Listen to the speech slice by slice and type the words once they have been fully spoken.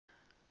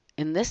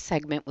In this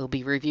segment, we'll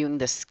be reviewing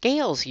the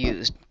scales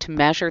used to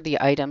measure the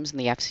items in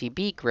the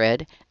FCB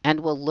grid,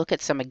 and we'll look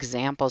at some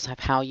examples of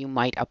how you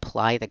might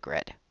apply the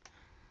grid.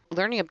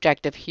 Learning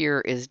objective here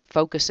is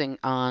focusing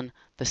on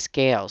the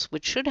scales,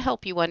 which should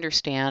help you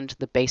understand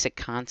the basic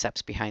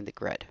concepts behind the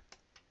grid.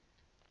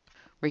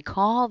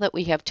 Recall that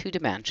we have two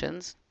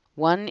dimensions.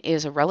 One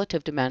is a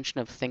relative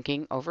dimension of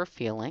thinking over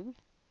feeling,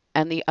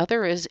 and the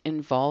other is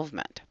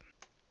involvement.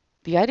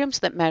 The items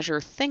that measure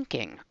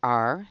thinking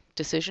are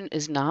decision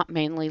is not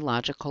mainly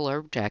logical or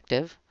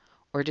objective,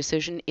 or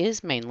decision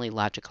is mainly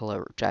logical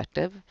or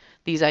objective.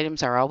 These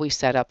items are always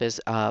set up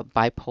as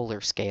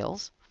bipolar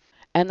scales.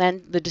 And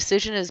then the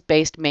decision is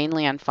based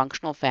mainly on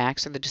functional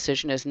facts, or the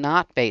decision is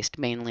not based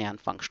mainly on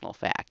functional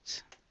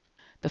facts.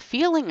 The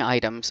feeling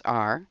items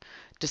are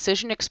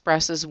decision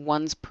expresses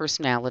one's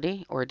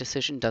personality, or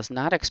decision does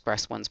not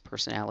express one's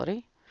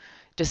personality.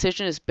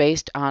 Decision is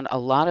based on a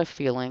lot of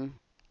feeling,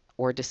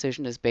 or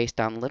decision is based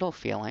on little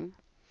feeling.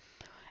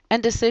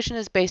 And decision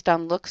is based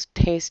on looks,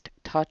 taste,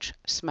 touch,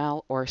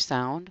 smell, or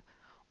sound,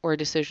 or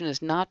decision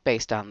is not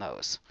based on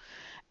those.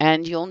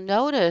 And you'll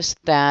notice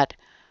that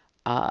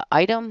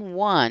item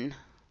 1,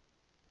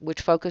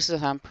 which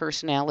focuses on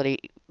personality,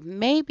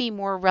 may be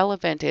more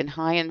relevant in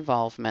high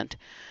involvement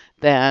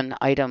than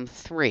item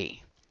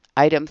 3.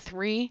 Item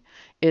 3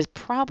 is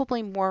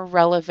probably more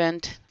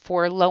relevant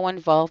for low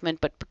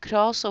involvement, but could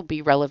also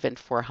be relevant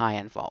for high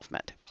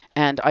involvement.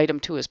 And item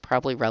 2 is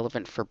probably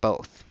relevant for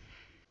both.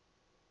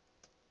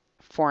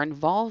 For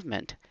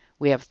involvement,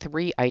 we have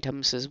 3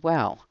 items as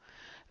well.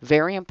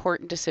 Very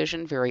important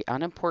decision, very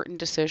unimportant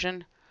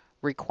decision,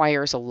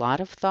 requires a lot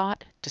of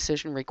thought,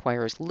 decision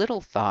requires little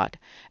thought,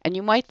 and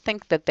you might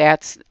think that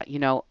that's,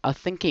 a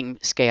thinking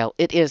scale.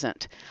 It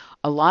isn't.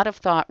 A lot of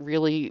thought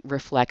really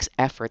reflects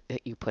effort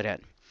that you put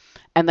in.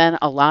 And then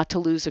a lot to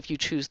lose if you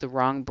choose the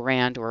wrong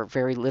brand, or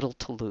very little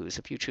to lose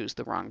if you choose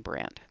the wrong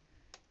brand.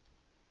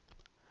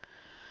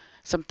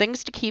 Some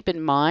things to keep in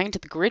mind: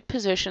 the grid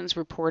positions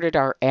reported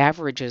are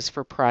averages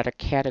for product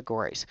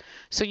categories.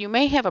 So you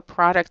may have a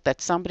product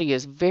that somebody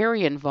is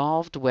very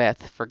involved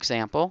with, for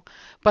example,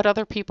 but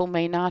other people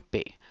may not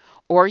be.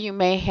 Or you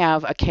may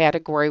have a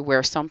category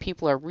where some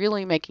people are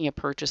really making a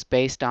purchase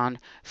based on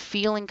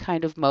feeling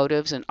kind of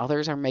motives, and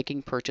others are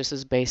making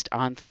purchases based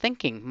on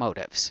thinking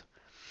motives.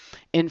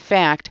 In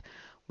fact,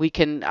 we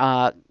can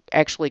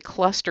actually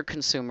cluster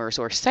consumers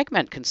or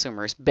segment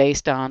consumers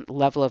based on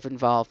level of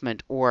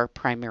involvement or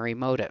primary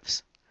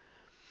motives.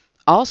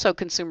 Also,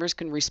 consumers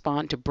can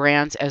respond to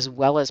brands as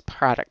well as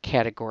product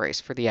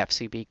categories for the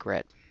FCB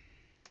grid.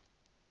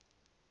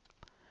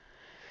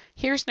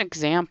 Here's an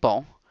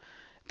example.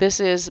 This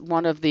is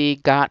one of the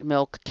Got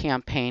Milk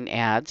campaign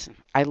ads.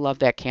 I love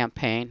that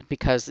campaign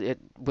because it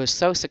was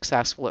so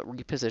successful at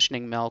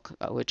repositioning milk,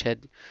 which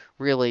had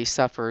really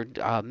suffered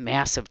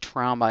massive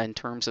trauma in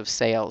terms of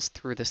sales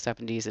through the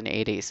 70s and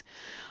 80s,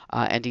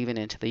 and even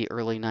into the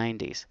early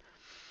 90s.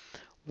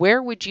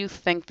 Where would you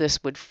think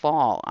this would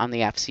fall on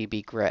the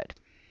FCB grid?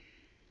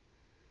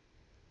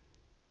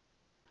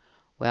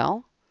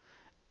 Well,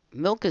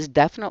 milk is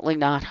definitely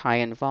not high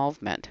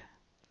involvement.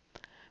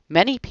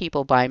 Many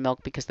people buy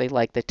milk because they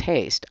like the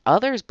taste.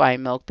 Others buy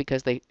milk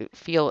because they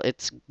feel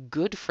it's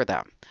good for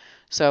them.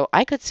 So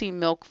I could see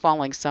milk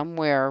falling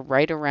somewhere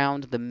right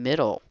around the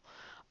middle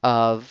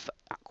of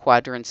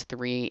quadrants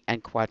 3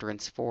 and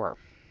quadrants 4.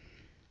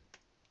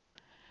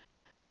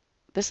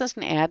 This is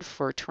an ad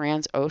for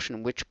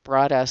TransOcean, which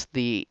brought us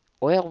the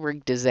oil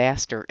rig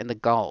disaster in the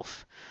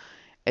Gulf.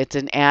 It's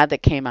an ad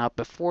that came out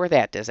before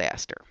that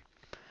disaster.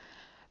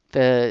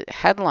 The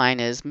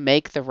headline is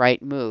 "Make the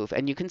Right Move,"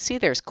 and you can see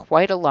there's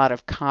quite a lot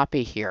of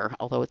copy here,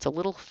 although it's a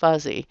little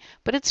fuzzy,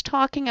 but it's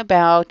talking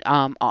about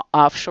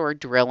offshore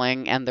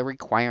drilling and the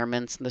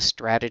requirements and the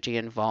strategy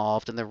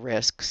involved and the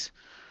risks.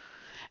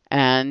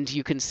 And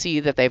you can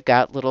see that they've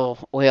got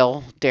little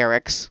oil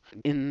derricks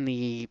in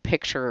the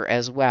picture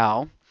as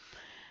well.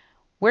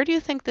 Where do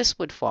you think this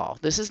would fall?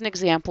 This is an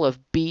example of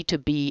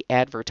B2B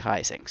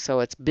advertising.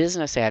 So it's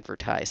business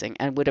advertising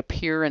and would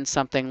appear in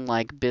something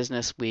like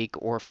Business Week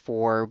or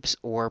Forbes,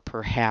 or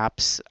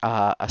perhaps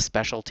a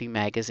specialty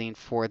magazine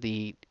for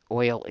the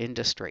oil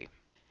industry.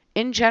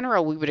 In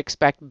general, we would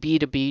expect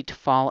B2B to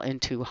fall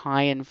into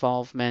high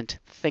involvement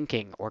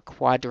thinking, or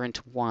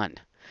quadrant 1,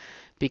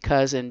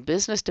 because in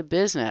business to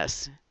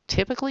business,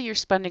 typically you're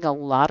spending a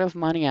lot of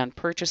money on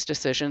purchase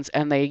decisions,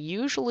 and they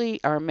usually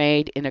are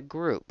made in a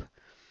group.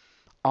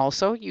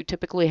 Also, you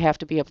typically have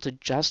to be able to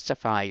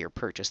justify your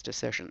purchase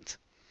decisions,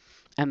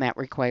 and that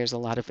requires a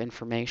lot of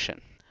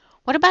information.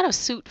 What about a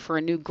suit for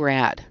a new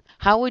grad?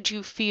 How would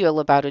you feel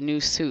about a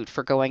new suit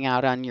for going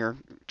out on your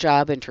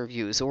job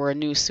interviews, or a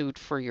new suit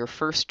for your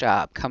first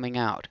job coming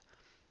out?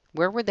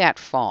 Where would that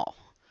fall?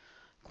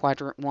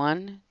 Quadrant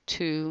 1,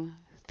 2,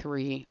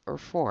 3, or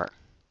 4?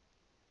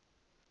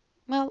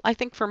 Well, I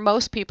think for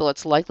most people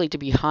it's likely to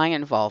be high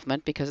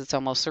involvement because it's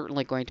almost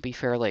certainly going to be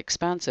fairly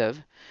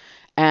expensive.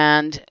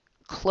 And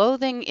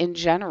clothing in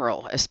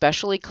general,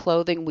 especially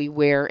clothing we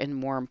wear in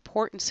more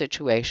important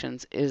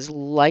situations, is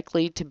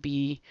likely to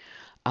be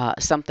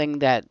something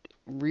that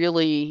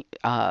really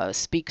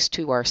speaks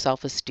to our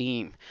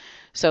self-esteem.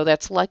 So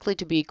that's likely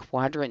to be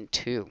quadrant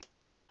 2.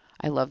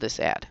 I love this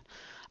ad.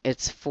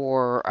 It's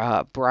for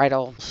a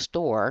bridal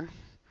store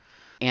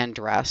and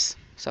dress.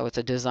 So it's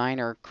a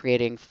designer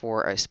creating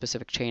for a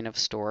specific chain of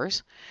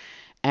stores.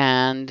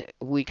 And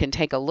we can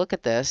take a look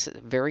at this,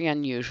 very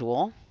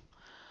unusual.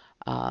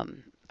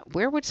 Um,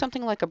 where would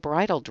something like a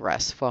bridal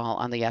dress fall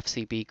on the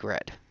FCB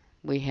grid?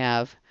 We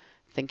have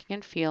thinking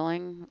and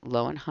feeling,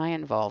 low and high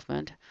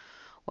involvement.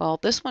 Well,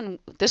 this one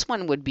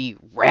would be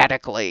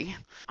radically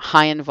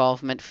high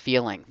involvement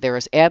feeling. There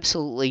is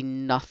absolutely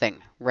nothing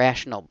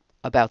rational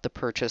about the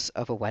purchase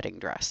of a wedding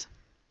dress.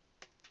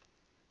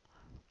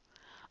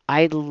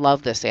 I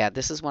love this ad.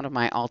 This is one of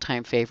my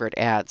all-time favorite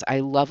ads.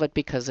 I love it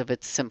because of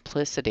its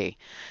simplicity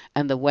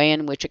and the way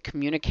in which it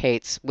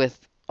communicates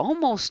with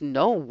almost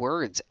no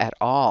words at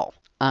all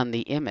on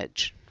the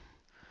image.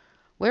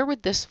 Where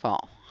would this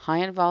fall? High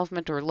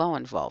involvement or low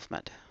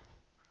involvement?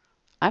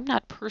 I'm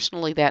not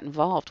personally that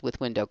involved with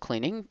window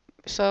cleaning,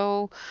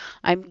 so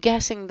I'm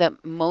guessing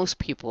that most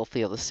people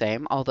feel the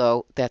same,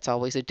 although that's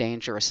always a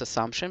dangerous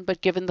assumption.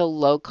 But given the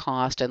low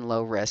cost and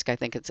low risk, I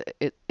think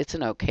it's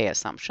an okay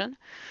assumption.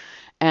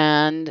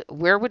 And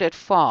where would it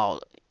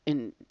fall?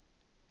 In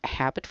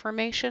habit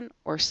formation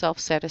or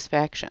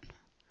self-satisfaction?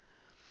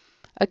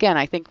 Again,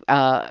 I think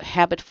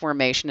habit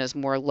formation is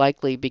more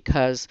likely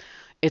because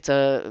it's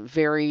a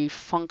very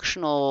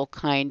functional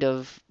kind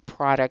of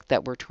product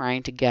that we're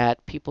trying to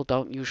get. People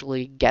don't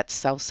usually get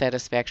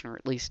self-satisfaction, or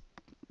at least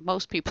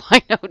most people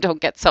I know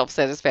don't get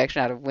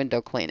self-satisfaction out of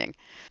window cleaning.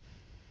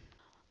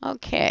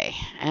 Okay,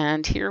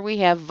 and here we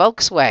have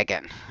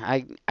Volkswagen.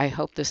 I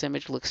hope this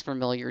image looks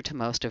familiar to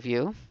most of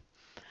you.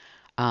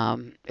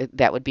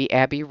 That would be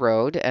Abbey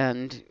Road,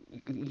 and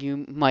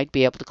you might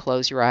be able to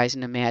close your eyes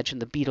and imagine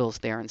the Beatles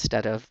there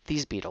instead of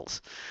these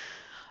Beatles.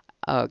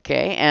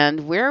 Okay,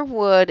 and where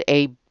would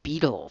a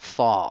Beetle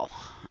fall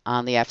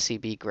on the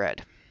FCB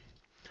grid?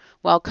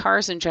 Well,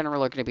 cars in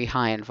general are going to be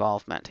high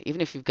involvement. Even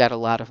if you've got a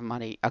lot of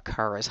money, a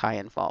car is high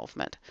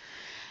involvement.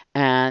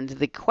 And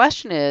the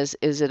question is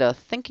it a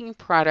thinking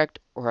product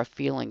or a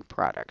feeling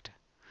product?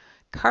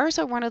 Cars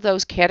are one of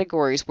those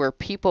categories where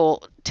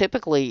people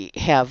typically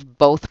have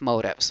both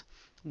motives.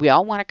 We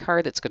all want a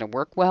car that's going to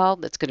work well,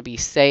 that's going to be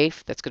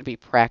safe, that's going to be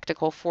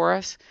practical for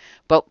us.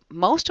 But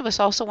most of us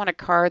also want a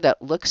car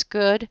that looks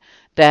good,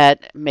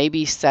 that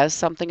maybe says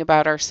something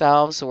about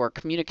ourselves or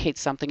communicates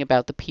something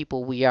about the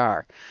people we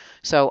are.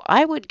 So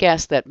I would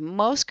guess that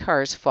most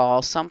cars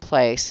fall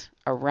someplace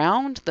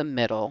around the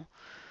middle,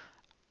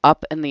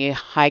 up in the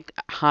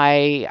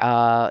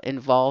high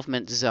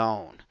involvement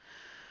zone.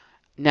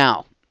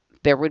 Now,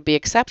 there would be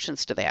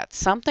exceptions to that.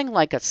 Something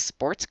like a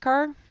sports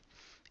car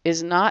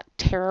is not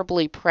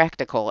terribly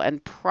practical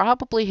and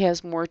probably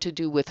has more to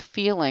do with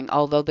feeling,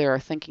 although there are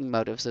thinking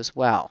motives as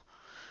well.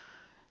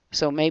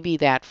 So maybe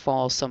that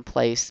falls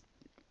someplace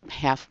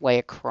halfway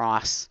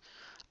across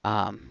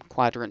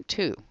quadrant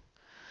 2.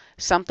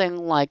 Something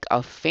like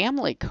a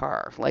family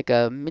car, like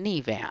a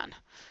minivan,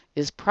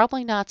 is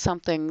probably not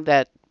something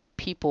that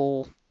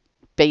people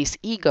base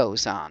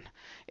egos on.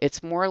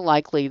 It's more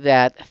likely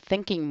that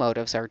thinking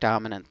motives are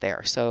dominant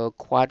there, so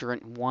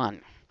quadrant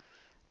 1.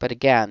 But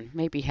again,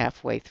 maybe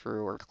halfway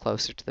through or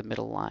closer to the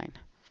middle line.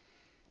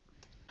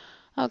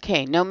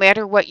 Okay, no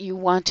matter what you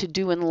want to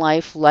do in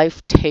life,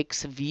 life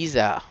takes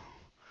visa.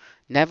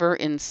 Never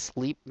in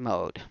sleep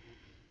mode.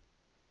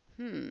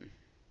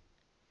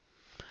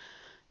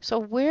 So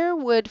where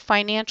would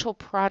financial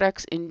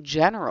products in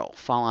general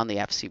fall on the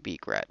FCB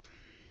grid?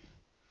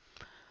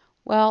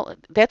 Well,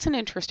 that's an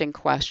interesting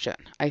question.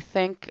 I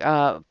think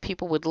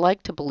people would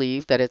like to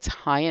believe that it's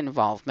high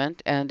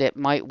involvement, and it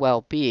might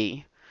well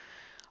be.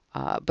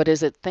 But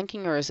is it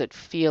thinking or is it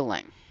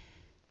feeling?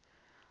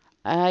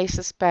 I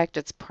suspect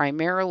it's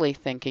primarily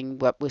thinking,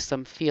 but with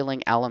some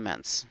feeling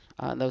elements.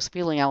 Those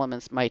feeling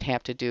elements might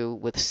have to do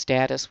with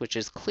status, which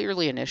is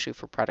clearly an issue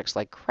for products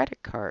like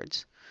credit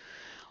cards,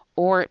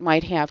 or it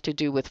might have to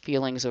do with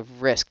feelings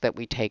of risk that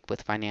we take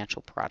with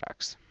financial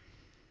products.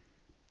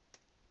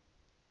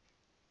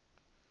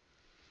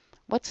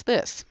 What's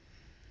this?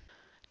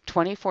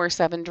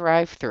 24/7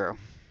 drive-through.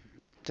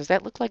 Does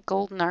that look like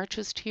golden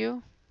arches to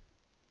you?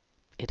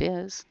 It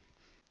is.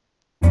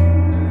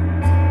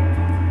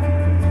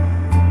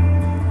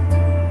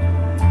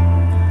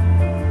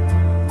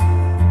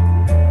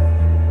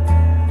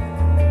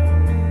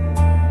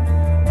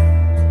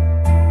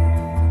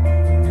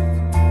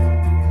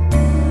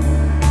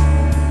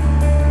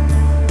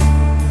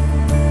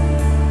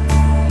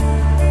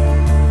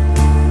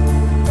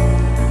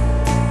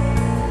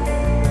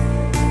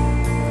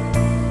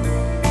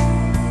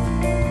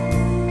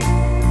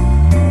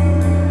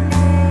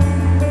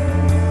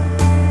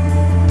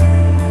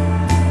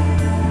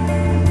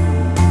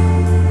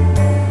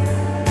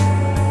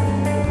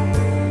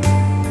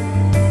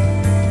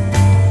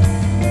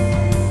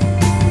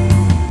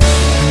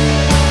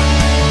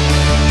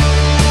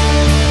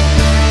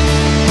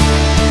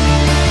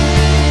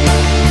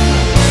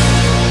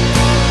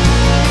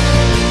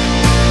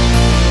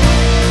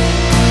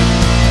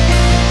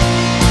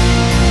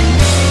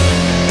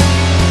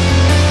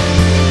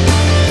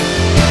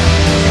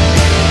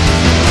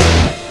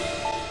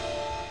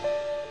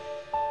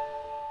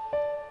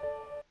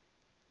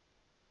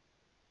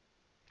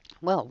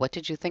 Well, what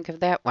did you think of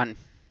that one?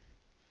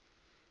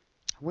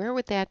 Where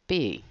would that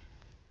be?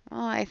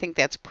 Well, I think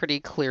that's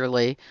pretty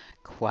clearly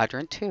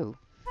quadrant 2.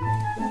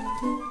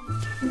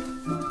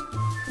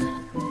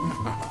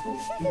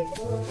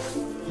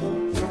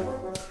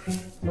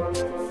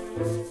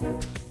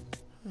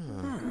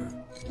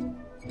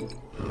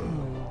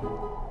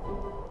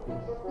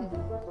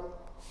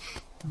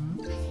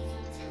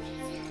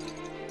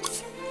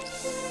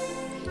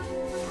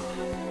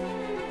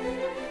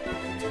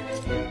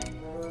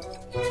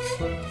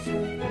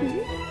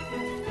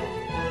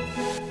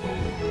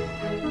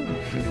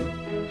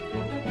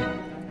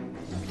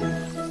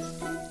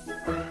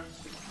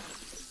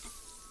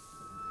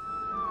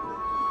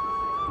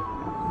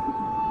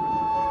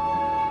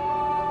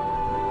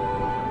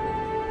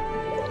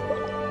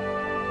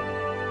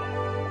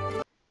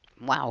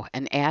 Wow,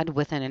 an ad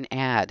within an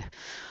ad.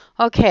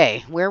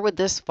 Okay, where would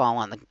this fall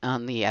on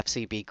the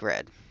FCB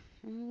grid?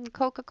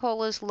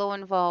 Coca-Cola's low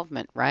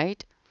involvement,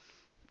 right?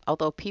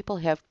 Although people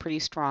have pretty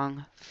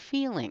strong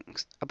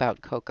feelings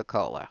about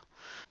Coca-Cola.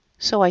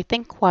 So I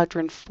think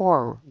quadrant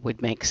 4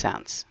 would make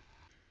sense.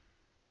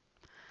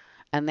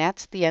 And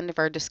that's the end of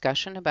our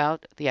discussion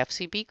about the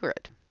FCB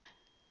grid.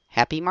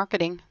 Happy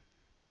marketing!